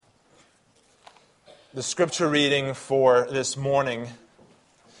The scripture reading for this morning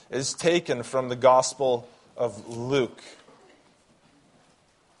is taken from the Gospel of Luke.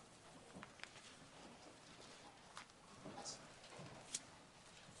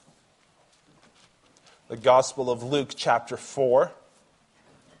 The Gospel of Luke, chapter 4.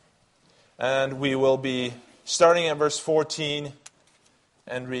 And we will be starting at verse 14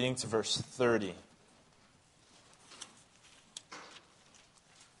 and reading to verse 30.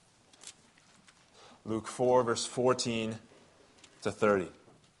 Luke 4, verse 14 to 30.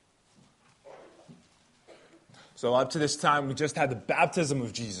 So up to this time, we just had the baptism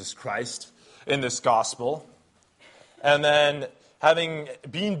of Jesus Christ in this gospel. And then having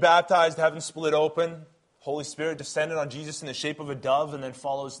been baptized, having split open, Holy Spirit descended on Jesus in the shape of a dove and then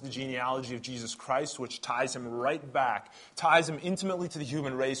follows the genealogy of Jesus Christ, which ties him right back, ties him intimately to the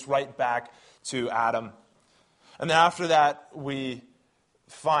human race, right back to Adam. And then after that, we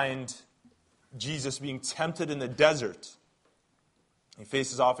find Jesus being tempted in the desert. He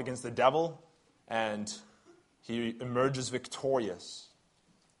faces off against the devil, and he emerges victorious.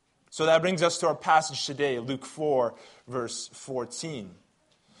 So that brings us to our passage today, Luke 4, verse 14.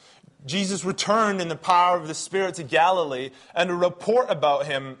 Jesus returned in the power of the Spirit to Galilee, and a report about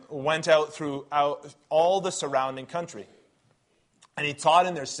him went out throughout all the surrounding country. And he taught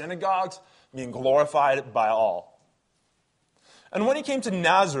in their synagogues, being glorified by all. And when he came to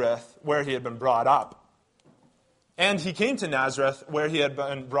Nazareth, where he had been brought up,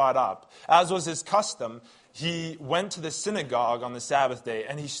 as was his custom, he went to the synagogue on the Sabbath day,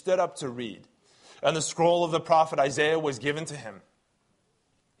 and he stood up to read. And the scroll of the prophet Isaiah was given to him.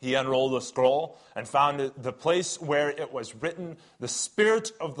 He unrolled the scroll and found the place where it was written, "The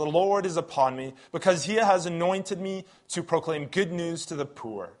Spirit of the Lord is upon me, because he has anointed me to proclaim good news to the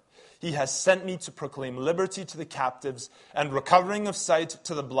poor. He has sent me to proclaim liberty to the captives and recovering of sight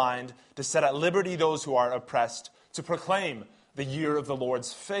to the blind, to set at liberty those who are oppressed, to proclaim the year of the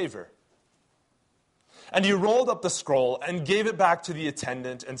Lord's favor." And he rolled up the scroll and gave it back to the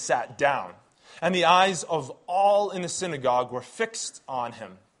attendant and sat down. And the eyes of all in the synagogue were fixed on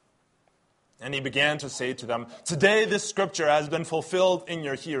him. And he began to say to them, "Today this scripture has been fulfilled in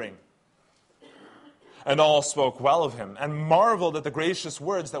your hearing." And all spoke well of him, and marveled at the gracious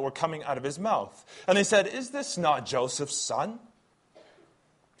words that were coming out of his mouth. And they said, "Is this not Joseph's son?"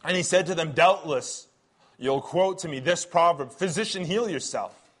 And he said to them, "Doubtless you'll quote to me this proverb, 'Physician, heal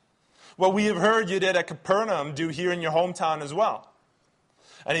yourself. What we have heard you did at Capernaum, do here in your hometown as well.'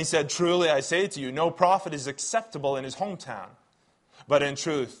 And he said, 'Truly I say to you, no prophet is acceptable in his hometown. But in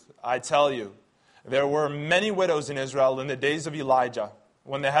truth, I tell you, there were many widows in Israel in the days of Elijah,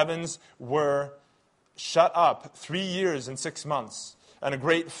 when the heavens were shut up 3 years and 6 months, and a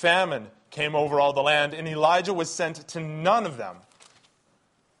great famine came over all the land, and Elijah was sent to none of them,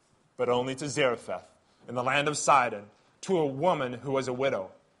 but only to Zarephath, in the land of Sidon, to a woman who was a widow.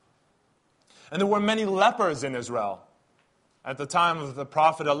 And there were many lepers in Israel at the time of the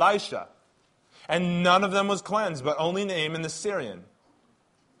prophet Elisha, and none of them was cleansed, but only Naaman the Syrian.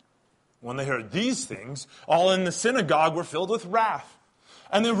 When they heard these things, all in the synagogue were filled with wrath.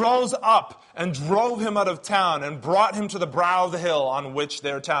 And they rose up and drove him out of town and brought him to the brow of the hill on which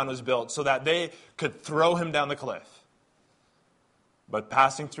their town was built, so that they could throw him down the cliff. But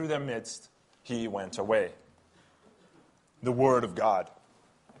passing through their midst, he went away. The word of God.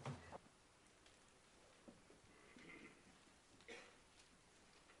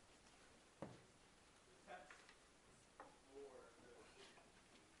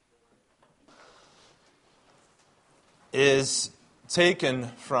 Is taken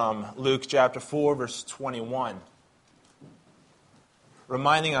from Luke chapter 4, verse 21,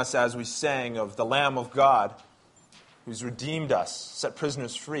 reminding us as we sang of the Lamb of God who's redeemed us, set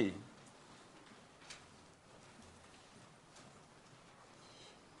prisoners free.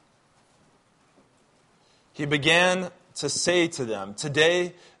 He began to say to them,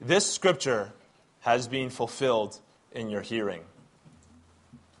 "Today this scripture has been fulfilled in your hearing."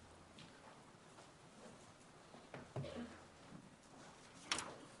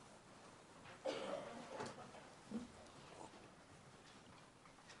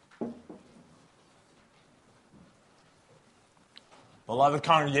 Beloved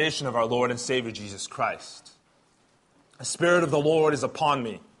congregation of our Lord and Savior Jesus Christ, the Spirit of the Lord is upon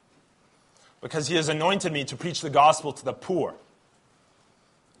me, because he has anointed me to preach the gospel to the poor.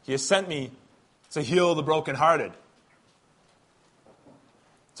 He has sent me to heal the brokenhearted,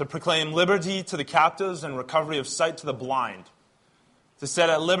 to proclaim liberty to the captives and recovery of sight to the blind, to set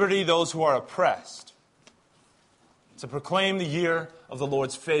at liberty those who are oppressed, to proclaim the year of the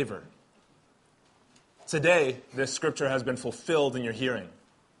Lord's favor. Today, this scripture has been fulfilled in your hearing.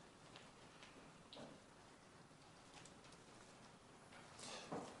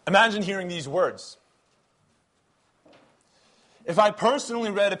 Imagine hearing these words. If I personally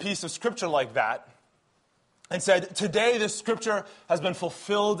read a piece of scripture like that and said, today this scripture has been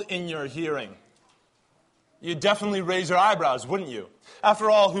fulfilled in your hearing, you'd definitely raise your eyebrows, wouldn't you? After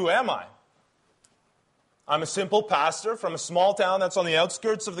all, who am I? I'm a simple pastor from a small town that's on the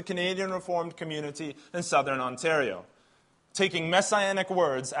outskirts of the Canadian Reformed community in southern Ontario, taking messianic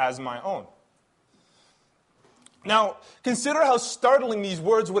words as my own. Now, consider how startling these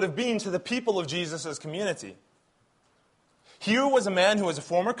words would have been to the people of Jesus' community. Here was a man who was a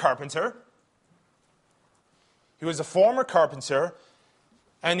former carpenter. He was a former carpenter,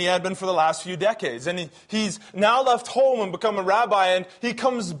 and he had been for the last few decades. And he's now left home and become a rabbi, and he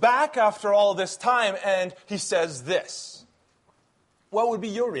comes back after all this time, and he says this. What would be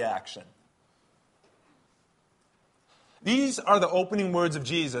your reaction? These are the opening words of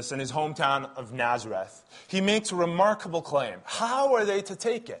Jesus in his hometown of Nazareth. He makes a remarkable claim. How are they to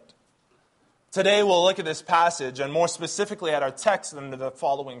take it? Today we'll look at this passage, and more specifically at our text under the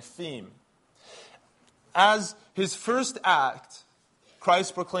following theme. As his first act,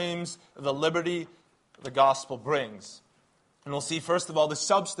 Christ proclaims the liberty the gospel brings. And we'll see, first of all, the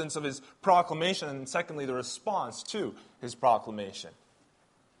substance of his proclamation, and secondly, the response to his proclamation.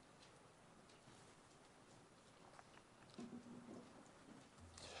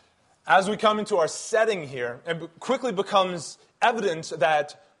 As we come into our setting here, it quickly becomes evident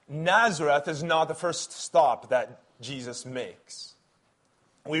that Nazareth is not the first stop that Jesus makes.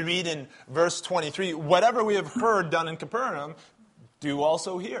 We read in verse 23, whatever we have heard done in Capernaum, do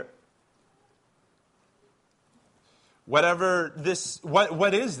also here. What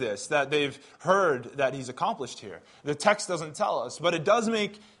is this that they've heard that he's accomplished here? The text doesn't tell us, but it does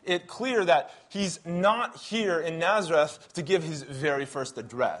make it clear that he's not here in Nazareth to give his very first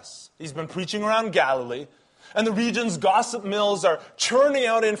address. He's been preaching around Galilee, and the region's gossip mills are churning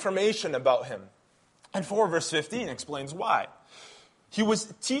out information about him. And 4 verse 15 explains why. He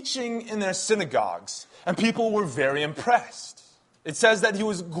was teaching in their synagogues, and people were very impressed. It says that he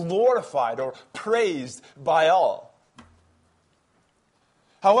was glorified or praised by all.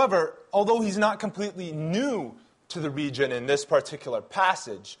 However, although he's not completely new to the region in this particular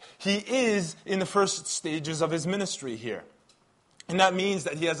passage, he is in the first stages of his ministry here. And that means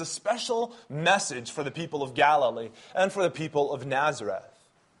that he has a special message for the people of Galilee and for the people of Nazareth.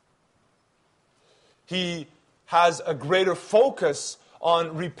 He has a greater focus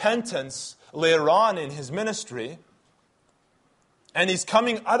on repentance later on in his ministry. And he's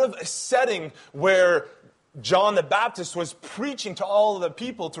coming out of a setting where John the Baptist was preaching to all of the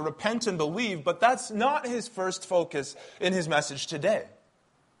people to repent and believe, but that's not his first focus in his message today.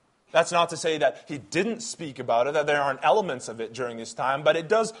 That's not to say that he didn't speak about it, that there aren't elements of it during this time, but it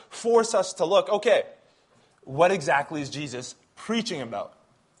does force us to look, okay, what exactly is Jesus preaching about?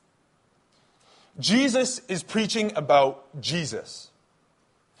 Jesus is preaching about Jesus.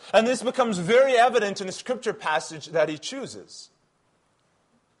 And this becomes very evident in the scripture passage that he chooses.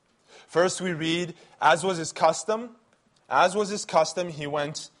 First we read, as was his custom, he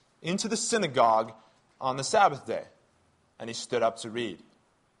went into the synagogue on the Sabbath day, and he stood up to read.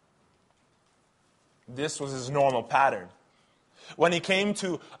 This was his normal pattern. When he came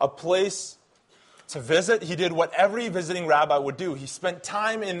to a place to visit, he did what every visiting rabbi would do. He spent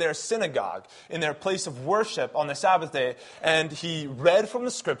time in their synagogue, in their place of worship on the Sabbath day, and he read from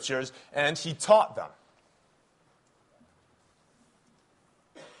the scriptures, and he taught them.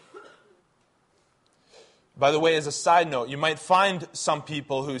 By the way, as a side note, you might find some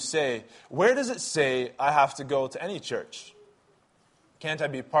people who say, where does it say I have to go to any church? Can't I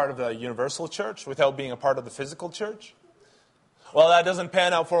be part of the universal church without being a part of the physical church? Well, that doesn't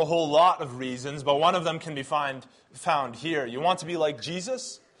pan out for a whole lot of reasons, but one of them can be found here. You want to be like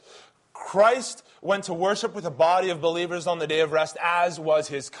Jesus? Christ went to worship with a body of believers on the day of rest, as was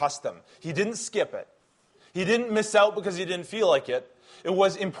his custom. He didn't skip it. He didn't miss out because he didn't feel like it. It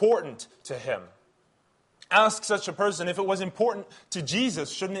was important to him. Ask such a person, if it was important to Jesus,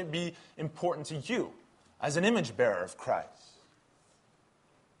 shouldn't it be important to you as an image bearer of Christ?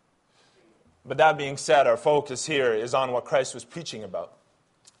 But that being said, our focus here is on what Christ was preaching about.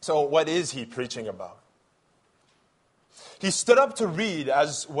 So what is he preaching about? He stood up to read,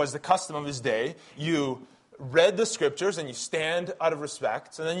 as was the custom of his day. You read the scriptures and you stand out of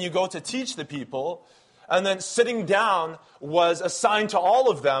respect, and then you go to teach the people, and then sitting down was a sign to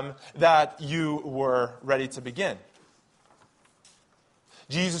all of them that you were ready to begin.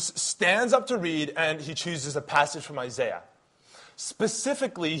 Jesus stands up to read, and he chooses a passage from Isaiah.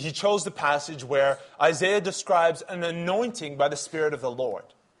 Specifically, he chose the passage where Isaiah describes an anointing by the Spirit of the Lord.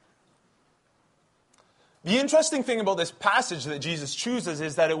 The interesting thing about this passage that Jesus chooses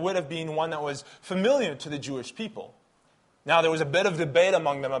is that it would have been one that was familiar to the Jewish people. Now, there was a bit of debate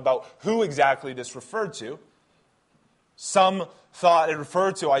among them about who exactly this referred to. Some thought it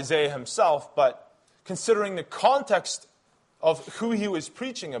referred to Isaiah himself, but considering the context of who he was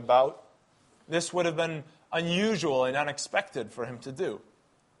preaching about, this would have been unusual and unexpected for him to do.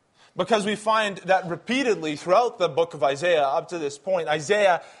 Because we find that repeatedly throughout the book of Isaiah up to this point,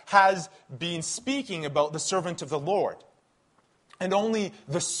 Isaiah has been speaking about the servant of the Lord. And only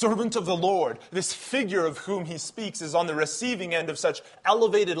the servant of the Lord, this figure of whom he speaks, is on the receiving end of such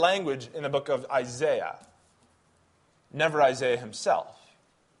elevated language in the book of Isaiah. Never Isaiah himself.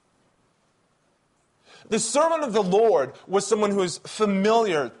 The servant of the Lord was someone who was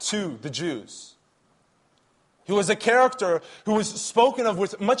familiar to the Jews. He was a character who was spoken of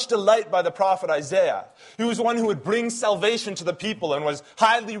with much delight by the prophet Isaiah. He was one who would bring salvation to the people and was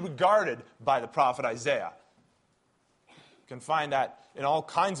highly regarded by the prophet Isaiah. You can find that in all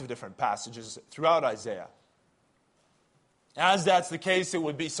kinds of different passages throughout Isaiah. As that's the case, it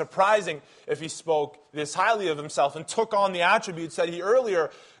would be surprising if he spoke this highly of himself and took on the attributes that he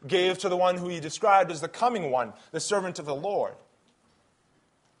earlier gave to the one who he described as the coming one, the servant of the Lord.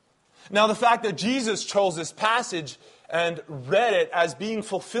 Now, the fact that Jesus chose this passage and read it as being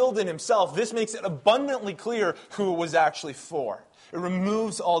fulfilled in himself, this makes it abundantly clear who it was actually for. It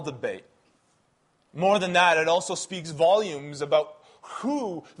removes all debate. More than that, it also speaks volumes about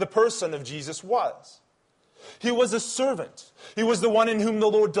who the person of Jesus was. He was a servant. He was the one in whom the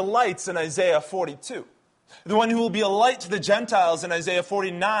Lord delights in Isaiah 42. The one who will be a light to the Gentiles in Isaiah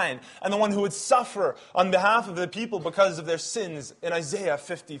 49. And the one who would suffer on behalf of the people because of their sins in Isaiah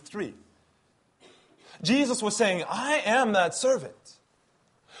 53. Jesus was saying, I am that servant.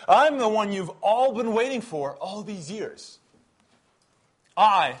 I'm the one you've all been waiting for all these years.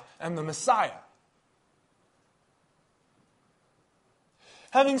 I am the Messiah.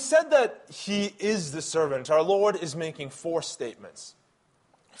 Having said that he is the servant, our Lord is making 4 statements.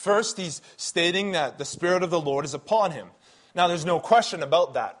 First, he's stating that the Spirit of the Lord is upon him. Now, there's no question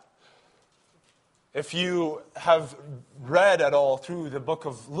about that. If you have read at all through the book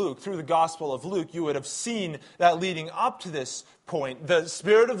of Luke, through the Gospel of Luke, you would have seen that leading up to this point, the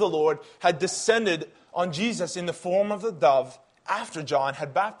Spirit of the Lord had descended on Jesus in the form of the dove after John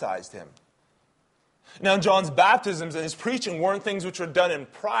had baptized him. Now, John's baptisms and his preaching weren't things which were done in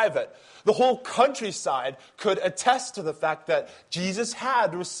private. The whole countryside could attest to the fact that Jesus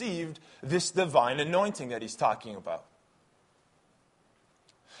had received this divine anointing that he's talking about.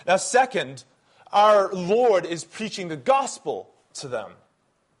 Now, second, our Lord is preaching the gospel to them.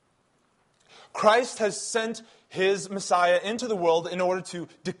 Christ has sent his Messiah into the world in order to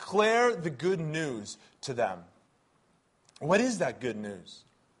declare the good news to them. What is that good news?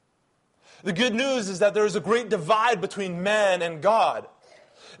 The good news is that there is a great divide between man and God.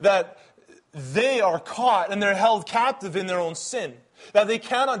 That they are caught and they're held captive in their own sin. That they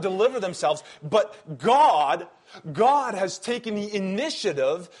cannot deliver themselves. But God has taken the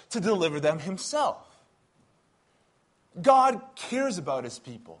initiative to deliver them himself. God cares about his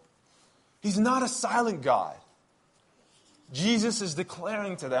people. He's not a silent God. Jesus is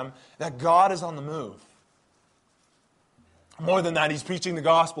declaring to them that God is on the move. More than that, he's preaching the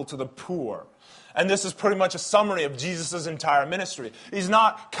gospel to the poor. And this is pretty much a summary of Jesus' entire ministry. He's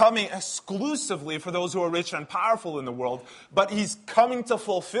not coming exclusively for those who are rich and powerful in the world, but he's coming to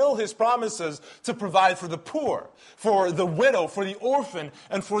fulfill his promises to provide for the poor, for the widow, for the orphan,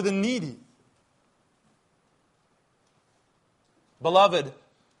 and for the needy. Beloved,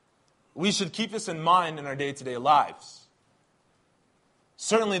 we should keep this in mind in our day-to-day lives.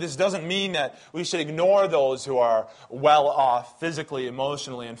 Certainly, this doesn't mean that we should ignore those who are well off physically,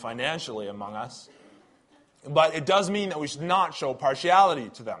 emotionally, and financially among us. But it does mean that we should not show partiality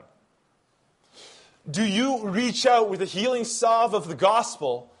to them. Do you reach out with a healing salve of the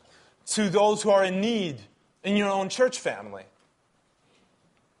gospel to those who are in need in your own church family?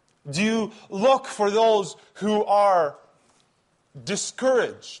 Do you look for those who are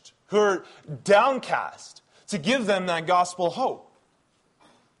discouraged, who are downcast, to give them that gospel hope?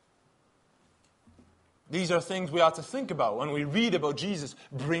 These are things we ought to think about when we read about Jesus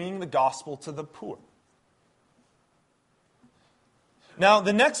bringing the gospel to the poor. Now,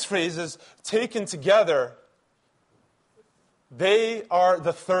 the next phrases taken together, they are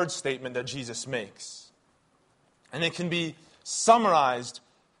the third statement that Jesus makes. And it can be summarized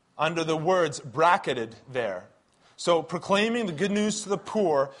under the words bracketed there. So, proclaiming the good news to the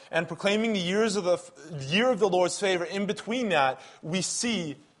poor and proclaiming the year of the Lord's favor, in between that, we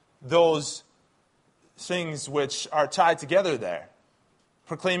see those things which are tied together there.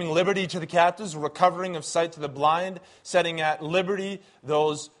 proclaiming liberty to the captives, recovering of sight to the blind, setting at liberty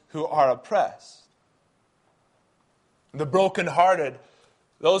those who are oppressed. The brokenhearted,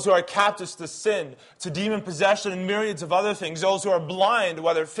 those who are captives to sin, to demon possession, and myriads of other things, those who are blind,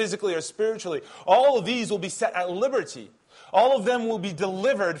 whether physically or spiritually, all of these will be set at liberty. All of them will be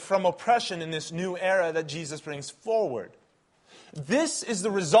delivered from oppression in this new era that Jesus brings forward. This is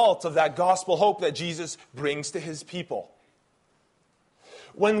the result of that gospel hope that Jesus brings to his people.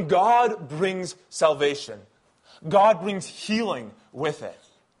 When God brings salvation, God brings healing with it.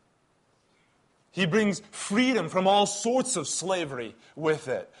 He brings freedom from all sorts of slavery with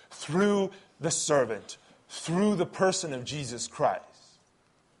it through the servant, through the person of Jesus Christ.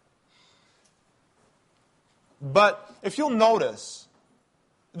 But if you'll notice,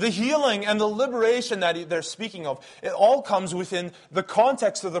 the healing and the liberation that they're speaking of, it all comes within the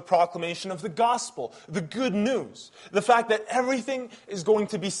context of the proclamation of the gospel, the good news, the fact that everything is going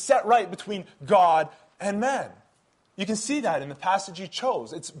to be set right between God and man. You can see that in the passage you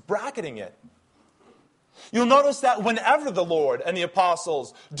chose. It's bracketing it. You'll notice that whenever the Lord and the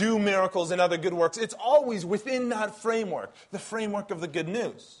apostles do miracles and other good works, it's always within that framework, the framework of the good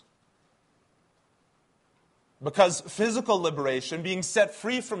news. Because physical liberation, being set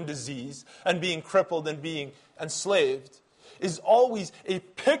free from disease and being crippled and being enslaved, is always a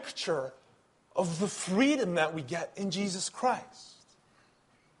picture of the freedom that we get in Jesus Christ.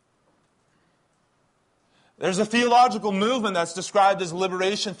 There's a theological movement that's described as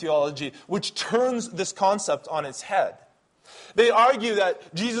liberation theology, which turns this concept on its head. They argue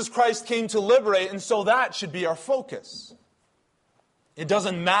that Jesus Christ came to liberate, and so that should be our focus. It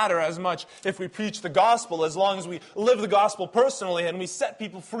doesn't matter as much if we preach the gospel as long as we live the gospel personally and we set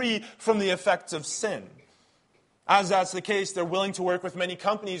people free from the effects of sin. As that's the case, they're willing to work with many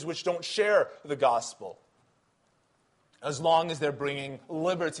companies which don't share the gospel, as long as they're bringing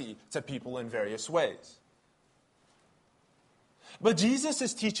liberty to people in various ways. But Jesus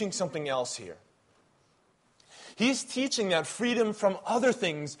is teaching something else here. He's teaching that freedom from other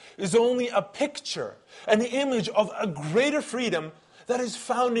things is only a picture, an image of a greater freedom that is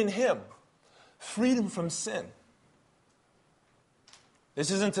found in Him. Freedom from sin. This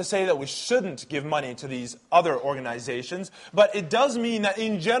isn't to say that we shouldn't give money to these other organizations, but it does mean that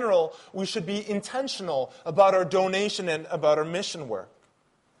in general we should be intentional about our donation and about our mission work.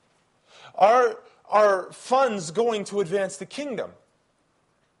 Are funds going to advance the kingdom?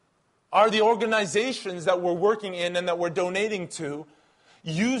 Are the organizations that we're working in and that we're donating to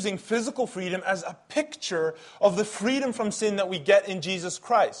using physical freedom as a picture of the freedom from sin that we get in Jesus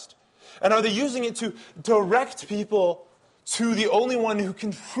Christ? And are they using it to direct people to the only one who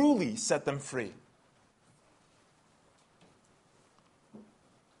can truly set them free?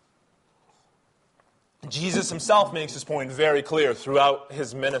 Jesus himself makes this point very clear throughout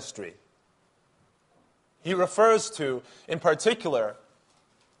his ministry. He refers to, in particular,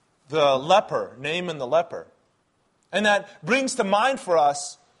 the leper, Naaman the leper. And that brings to mind for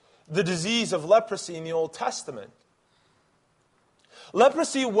us the disease of leprosy in the Old Testament.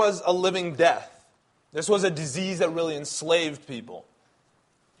 Leprosy was a living death. This was a disease that really enslaved people.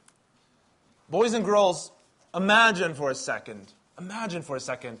 Boys and girls, imagine for a second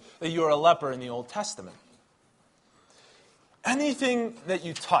that you're a leper in the Old Testament. Anything that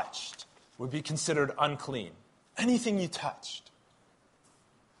you touched would be considered unclean. Anything you touched.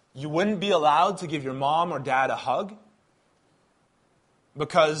 You wouldn't be allowed to give your mom or dad a hug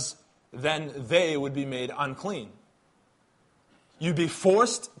because then they would be made unclean. You'd be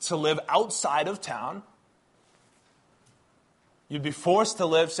forced to live outside of town. You'd be forced to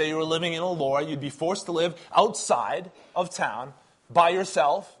live, say you were living in Elora, you'd be forced to live outside of town by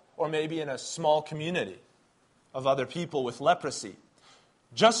yourself or maybe in a small community of other people with leprosy,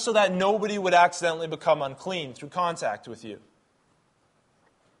 just so that nobody would accidentally become unclean through contact with you.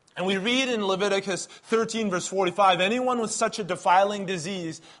 And we read in Leviticus 13, verse 45, anyone with such a defiling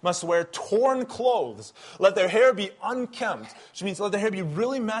disease must wear torn clothes. Let their hair be unkempt, which means let their hair be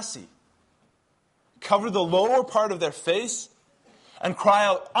really messy. Cover the lower part of their face and cry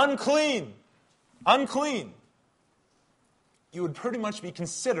out, unclean, unclean. You would pretty much be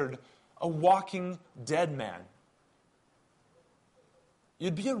considered a walking dead man.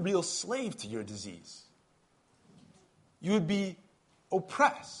 You'd be a real slave to your disease. You would be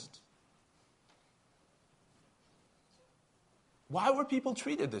oppressed. Why were people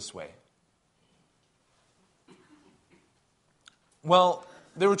treated this way? Well,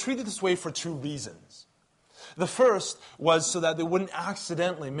 they were treated this way for two reasons. The first was so that they wouldn't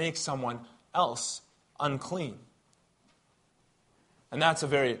accidentally make someone else unclean. And that's a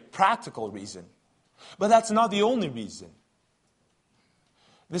very practical reason. But that's not the only reason.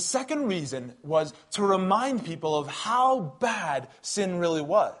 The second reason was to remind people of how bad sin really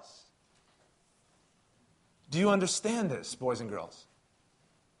was. Do you understand this, boys and girls?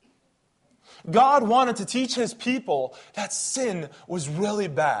 God wanted to teach His people that sin was really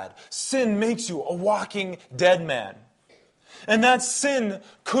bad. Sin makes you a walking dead man. And that sin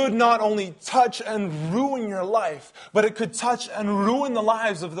could not only touch and ruin your life, but it could touch and ruin the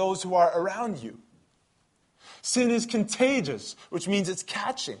lives of those who are around you. Sin is contagious, which means it's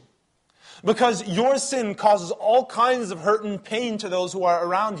catching. Because your sin causes all kinds of hurt and pain to those who are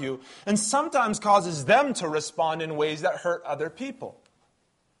around you, and sometimes causes them to respond in ways that hurt other people.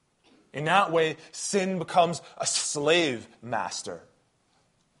 In that way, sin becomes a slave master.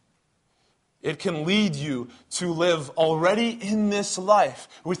 It can lead you to live already in this life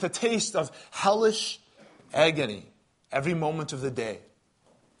with a taste of hellish agony every moment of the day.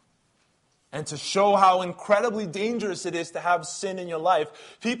 And to show how incredibly dangerous it is to have sin in your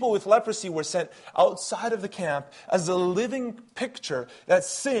life, people with leprosy were sent outside of the camp as a living picture that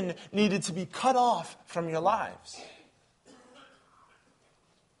sin needed to be cut off from your lives.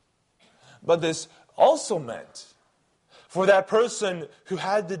 But this also meant, for that person who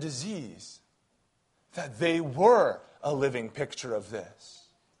had the disease, that they were a living picture of this.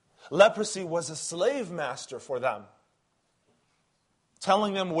 Leprosy was a slave master for them,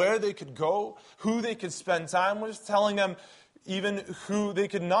 telling them where they could go, who they could spend time with, telling them even who they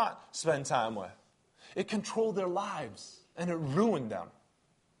could not spend time with. It controlled their lives, and it ruined them.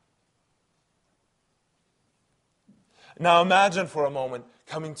 Now imagine for a moment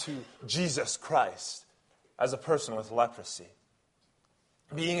coming to Jesus Christ as a person with leprosy,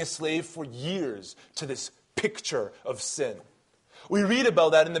 being a slave for years to this picture of sin. We read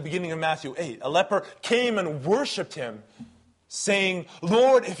about that in the beginning of Matthew 8. A leper came and worshipped Him, saying,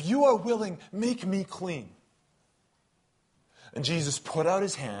 "Lord, if you are willing, make me clean." And Jesus put out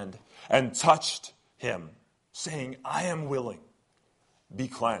His hand and touched him, saying, "I am willing, be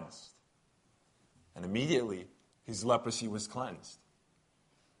cleansed." And immediately his leprosy was cleansed.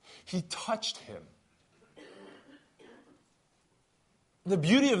 He touched him. The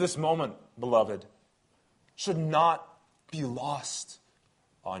beauty of this moment, beloved, should not be lost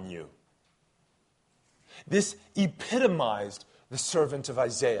on you. This epitomized the servant of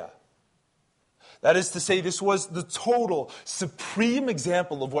Isaiah. That is to say, this was the total, supreme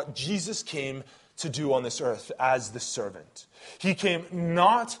example of what Jesus came to do on this earth as the servant. He came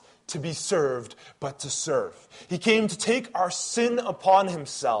not to be served, but to serve. He came to take our sin upon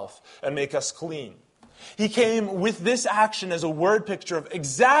Himself and make us clean. He came with this action as a word picture of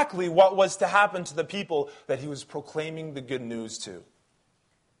exactly what was to happen to the people that He was proclaiming the good news to.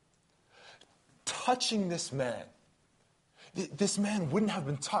 Touching this man wouldn't have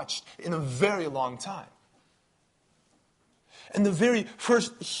been touched in a very long time. And the very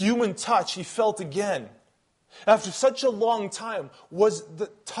first human touch he felt again, after such a long time, was the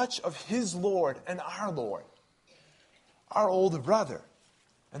touch of his Lord and our Lord, our older brother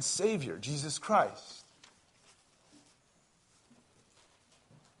and Savior, Jesus Christ.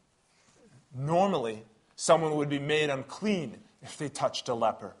 Normally, someone would be made unclean if they touched a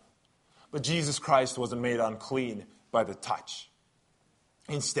leper. But Jesus Christ wasn't made unclean by the touch.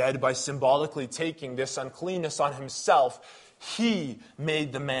 Instead, by symbolically taking this uncleanness on Himself, He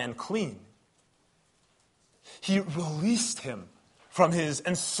made the man clean. He released him from his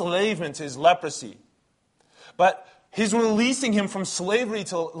enslavement to his leprosy. But His releasing him from slavery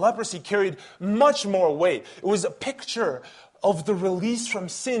to leprosy carried much more weight. It was a picture of the release from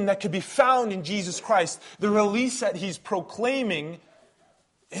sin that could be found in Jesus Christ, the release that He's proclaiming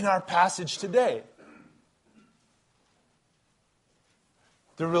in our passage today.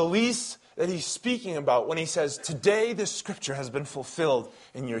 The release that He's speaking about when He says, "Today this scripture has been fulfilled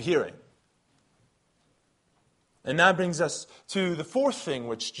in your hearing." And that brings us to the fourth statement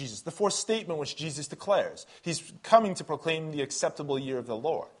which Jesus declares. He's coming to proclaim the acceptable year of the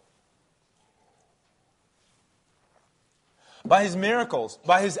Lord. By His miracles,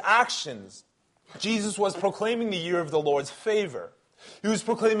 by His actions, Jesus was proclaiming the year of the Lord's favor. He was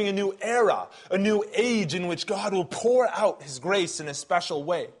proclaiming a new era, a new age in which God will pour out His grace in a special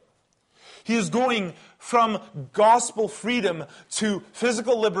way. He is going from gospel freedom to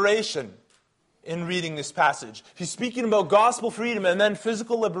physical liberation in reading this passage. He's speaking about gospel freedom and then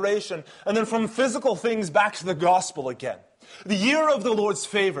physical liberation, and then from physical things back to the gospel again. The year of the Lord's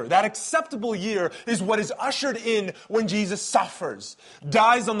favor, that acceptable year, is what is ushered in when Jesus suffers,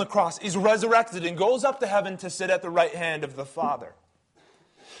 dies on the cross, is resurrected, and goes up to heaven to sit at the right hand of the Father.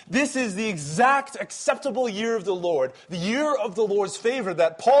 This is the exact acceptable year of the Lord, the year of the Lord's favor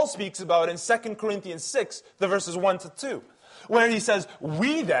that Paul speaks about in 2 Corinthians 6, the verses 1 to 2. where he says,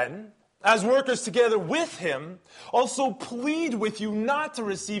 "We then, as workers together with him, also plead with you not to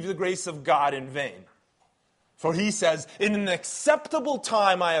receive the grace of God in vain. For he says, in an acceptable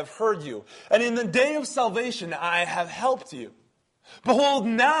time I have heard you, and in the day of salvation I have helped you. Behold,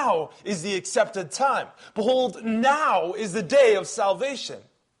 now is the accepted time. Behold, now is the day of salvation."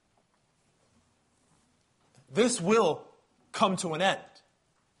 This will come to an end.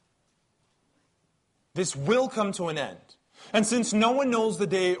 This will come to an end. And since no one knows the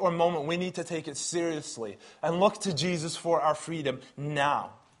day or moment, we need to take it seriously and look to Jesus for our freedom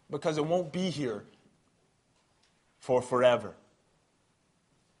now, because it won't be here for forever.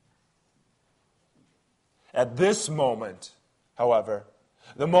 At this moment, however,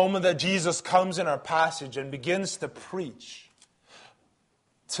 the moment that Jesus comes in our passage and begins to preach,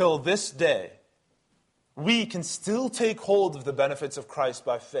 till this day, we can still take hold of the benefits of Christ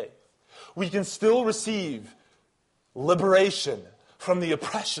by faith. We can still receive liberation from the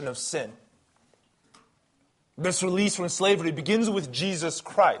oppression of sin. This release from slavery begins with Jesus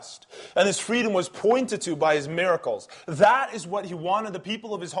Christ, and this freedom was pointed to by his miracles. That is what he wanted the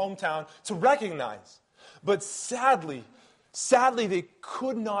people of his hometown to recognize. But sadly, they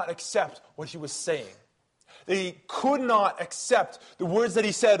could not accept what he was saying. They could not accept the words that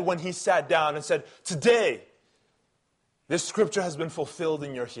he said when he sat down and said, "Today, this scripture has been fulfilled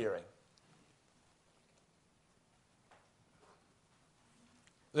in your hearing."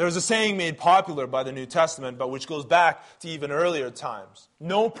 There is a saying made popular by the New Testament, but which goes back to even earlier times.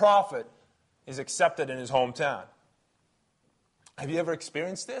 No prophet is accepted in his hometown. Have you ever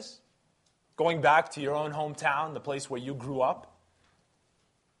experienced this? Going back to your own hometown, the place where you grew up,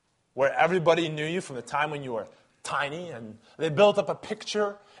 where everybody knew you from the time when you were tiny, and they built up a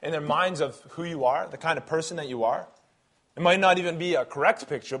picture in their minds of who you are, the kind of person that you are. It might not even be a correct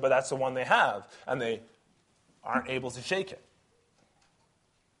picture, but that's the one they have, and they aren't able to shake it.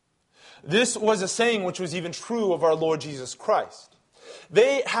 This was a saying which was even true of our Lord Jesus Christ.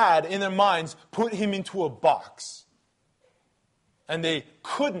 They had, in their minds, put him into a box. And they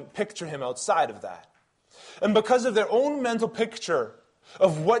couldn't picture him outside of that. And because of their own mental picture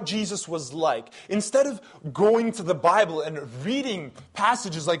of what Jesus was like, instead of going to the Bible and reading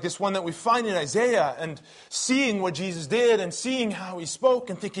passages like this one that we find in Isaiah and seeing what Jesus did and seeing how he spoke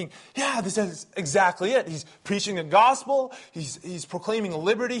and thinking, yeah, this is exactly it. He's preaching the gospel, he's proclaiming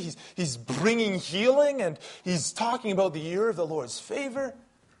liberty, he's bringing healing, and he's talking about the year of the Lord's favor.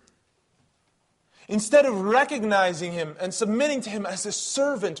 Instead of recognizing him and submitting to him as a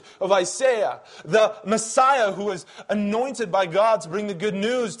servant of Isaiah, the Messiah who was anointed by God to bring the good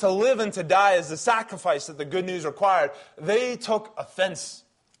news, to live and to die as the sacrifice that the good news required, they took offense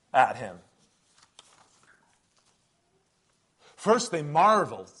at him. First, they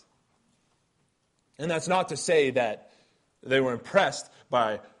marveled. And that's not to say that they were impressed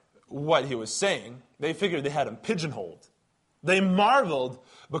by what he was saying. They figured they had him pigeonholed. They marveled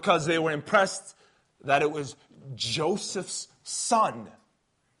because they were impressed that it was Joseph's son,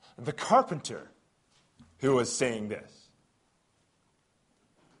 the carpenter, who was saying this.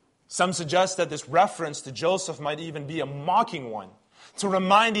 Some suggest that this reference to Joseph might even be a mocking one, to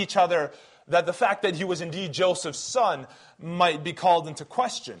remind each other that the fact that he was indeed Joseph's son might be called into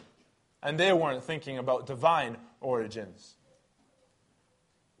question, and they weren't thinking about divine origins.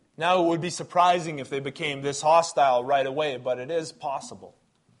 Now, it would be surprising if they became this hostile right away, but it is possible.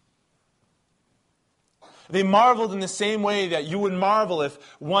 They marveled in the same way that you would marvel if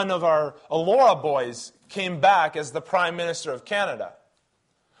one of our Elora boys came back as the Prime Minister of Canada.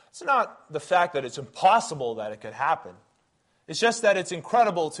 It's not the fact that it's impossible that it could happen. It's just that it's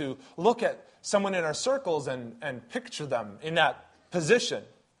incredible to look at someone in our circles and picture them in that position.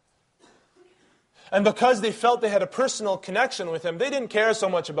 And because they felt they had a personal connection with him, they didn't care so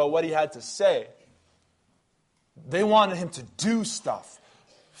much about what he had to say. They wanted him to do stuff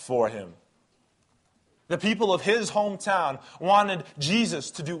for him. The people of his hometown wanted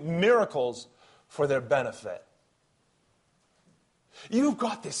Jesus to do miracles for their benefit. You've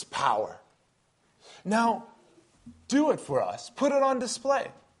got this power. Now, do it for us. Put it on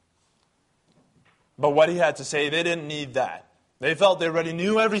display. But what he had to say, they didn't need that. They felt they already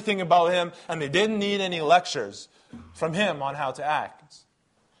knew everything about him, and they didn't need any lectures from him on how to act.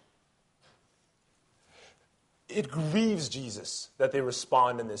 It grieves Jesus that they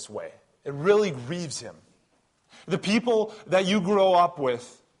respond in this way. It really grieves him. The people that you grow up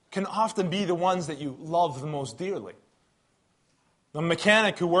with can often be the ones that you love the most dearly. The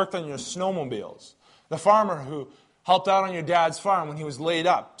mechanic who worked on your snowmobiles. The farmer who helped out on your dad's farm when he was laid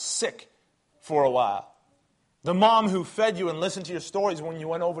up, sick for a while. The mom who fed you and listened to your stories when you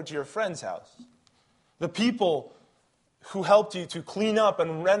went over to your friend's house. The people who helped you to clean up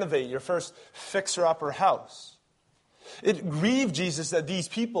and renovate your first fixer-upper house. It grieved Jesus that these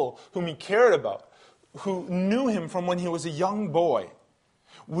people whom he cared about, who knew him from when he was a young boy,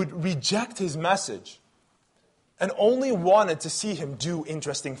 would reject his message and only wanted to see him do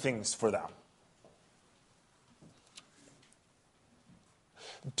interesting things for them.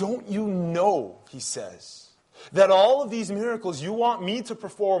 Don't you know, he says, that all of these miracles you want me to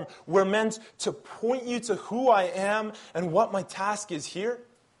perform were meant to point you to who I am and what my task is here?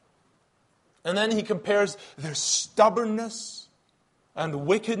 And then he compares their stubbornness and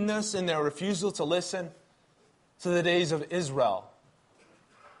wickedness in their refusal to listen to the days of Israel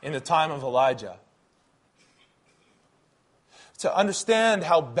in the time of Elijah. To understand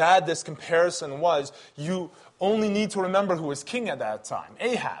how bad this comparison was, you only need to remember who was king at that time,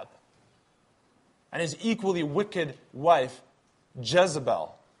 Ahab, and his equally wicked wife,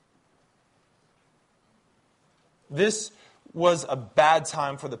 Jezebel. This was a bad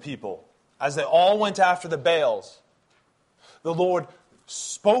time for the people, as they all went after the Baals. The Lord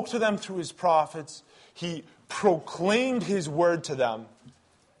spoke to them through his prophets. He proclaimed his word to them,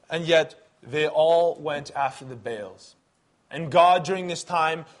 and yet they all went after the Baals. And God, during this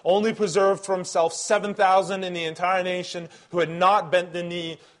time, only preserved for himself 7,000 in the entire nation who had not bent the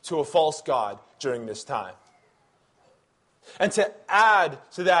knee to a false god during this time. And to add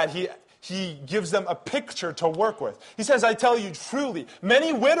to that, he gives them a picture to work with. He says, I tell you truly,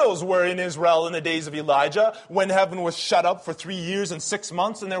 many widows were in Israel in the days of Elijah, when heaven was shut up for 3 years and 6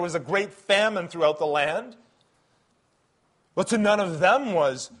 months, and there was a great famine throughout the land. But to none of them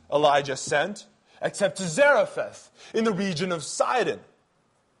was Elijah sent, except to Zarephath in the region of Sidon.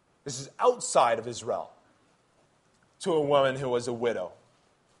 This is outside of Israel, to a woman who was a widow.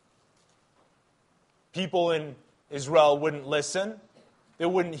 People in Israel wouldn't listen. They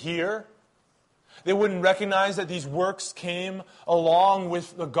wouldn't hear. They wouldn't recognize that these works came along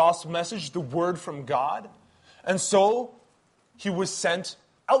with the gospel message, the word from God. And so he was sent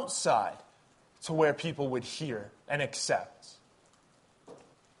outside to where people would hear and accept.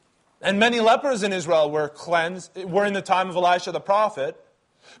 And many lepers in Israel were in the time of Elisha the prophet,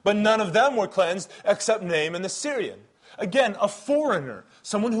 but none of them were cleansed except Naaman the Syrian. Again, a foreigner,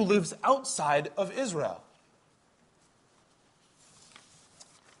 someone who lives outside of Israel.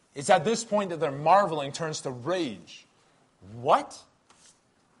 It's at this point that their marveling turns to rage. What?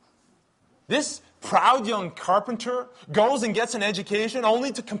 This proud young carpenter goes and gets an education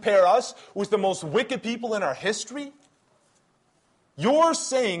only to compare us with the most wicked people in our history? You're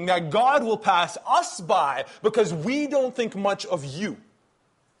saying that God will pass us by because we don't think much of you.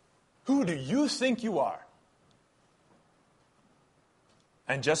 Who do you think you are?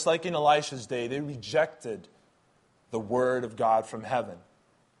 And just like in Elisha's day, they rejected the word of God from heaven.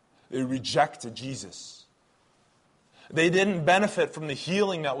 They rejected Jesus. They didn't benefit from the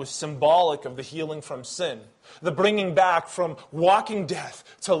healing that was symbolic of the healing from sin, the bringing back from walking death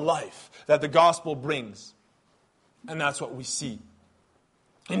to life that the gospel brings. And that's what we see.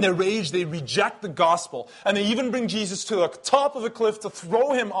 In their rage, they reject the gospel, and they even bring Jesus to the top of a cliff to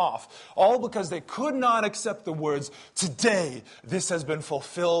throw him off, all because they could not accept the words, "Today, this has been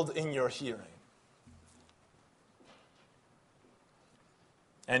fulfilled in your hearing."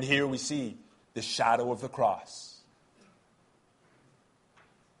 And here we see the shadow of the cross.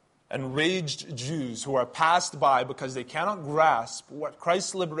 Enraged Jews who are passed by because they cannot grasp what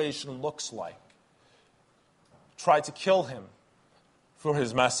Christ's liberation looks like try to kill him for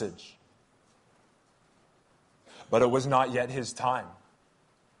his message. But it was not yet his time.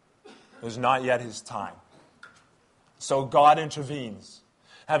 It was not yet his time. So God intervenes.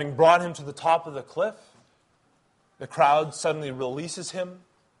 Having brought him to the top of the cliff, the crowd suddenly releases him.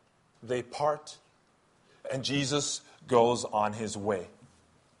 They part, and Jesus goes on his way.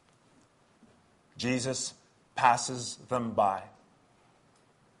 Jesus passes them by,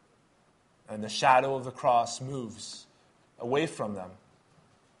 and the shadow of the cross moves away from them.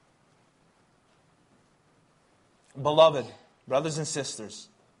 Beloved brothers and sisters,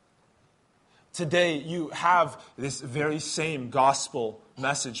 today you have this very same gospel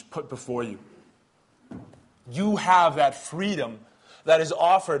message put before you. You have that freedom that is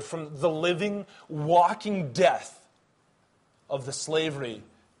offered from the living, walking death of the slavery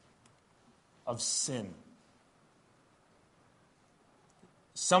of sin.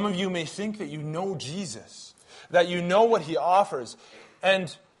 Some of you may think that you know Jesus, that you know what he offers,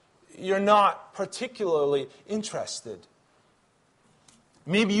 and you're not particularly interested.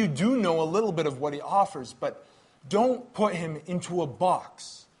 Maybe you do know a little bit of what he offers, but don't put him into a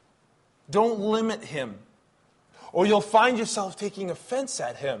box. Don't limit him, or you'll find yourself taking offense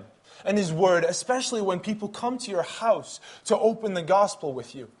at him and His Word, especially when people come to your house to open the gospel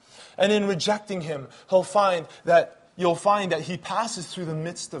with you. And in rejecting Him, you'll find that He passes through the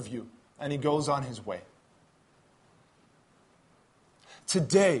midst of you and He goes on His way.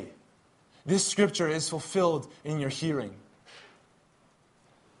 Today, this scripture is fulfilled in your hearing.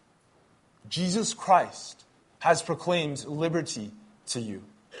 Jesus Christ has proclaimed liberty to you.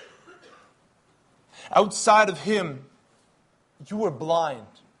 Outside of Him, you were blind,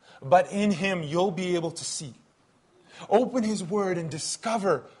 but in Him you'll be able to see. Open His Word and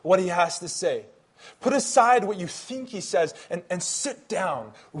discover what He has to say. Put aside what you think He says and sit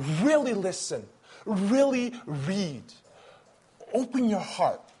down. Really listen. Really read. Open your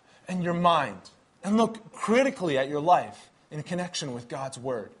heart and your mind and look critically at your life in connection with God's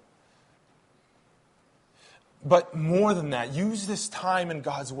Word. But more than that, use this time in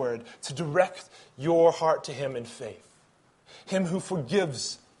God's Word to direct your heart to Him in faith. Him who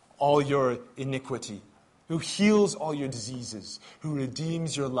forgives all your iniquity, who heals all your diseases, who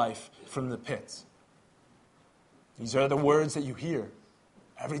redeems your life from the pit. These are the words that you hear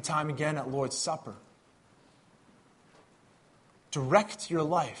every time again at Lord's Supper. Direct your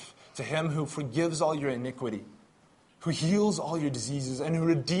life to Him who forgives all your iniquity, who heals all your diseases, and who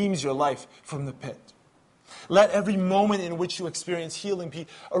redeems your life from the pit. Let every moment in which you experience healing be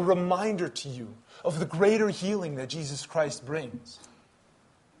a reminder to you of the greater healing that Jesus Christ brings.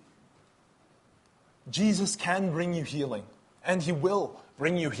 Jesus can bring you healing, and He will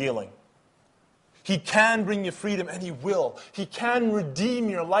bring you healing. He can bring you freedom, and He will. He can redeem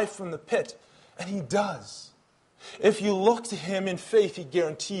your life from the pit, and He does. If you look to Him in faith, He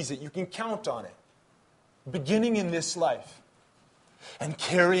guarantees it. You can count on it, beginning in this life and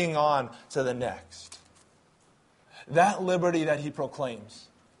carrying on to the next. That liberty that He proclaims,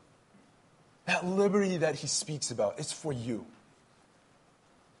 that liberty that He speaks about, it's for you.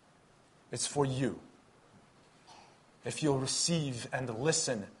 It's for you. If you'll receive and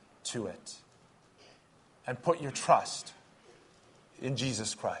listen to it and put your trust in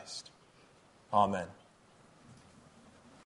Jesus Christ. Amen.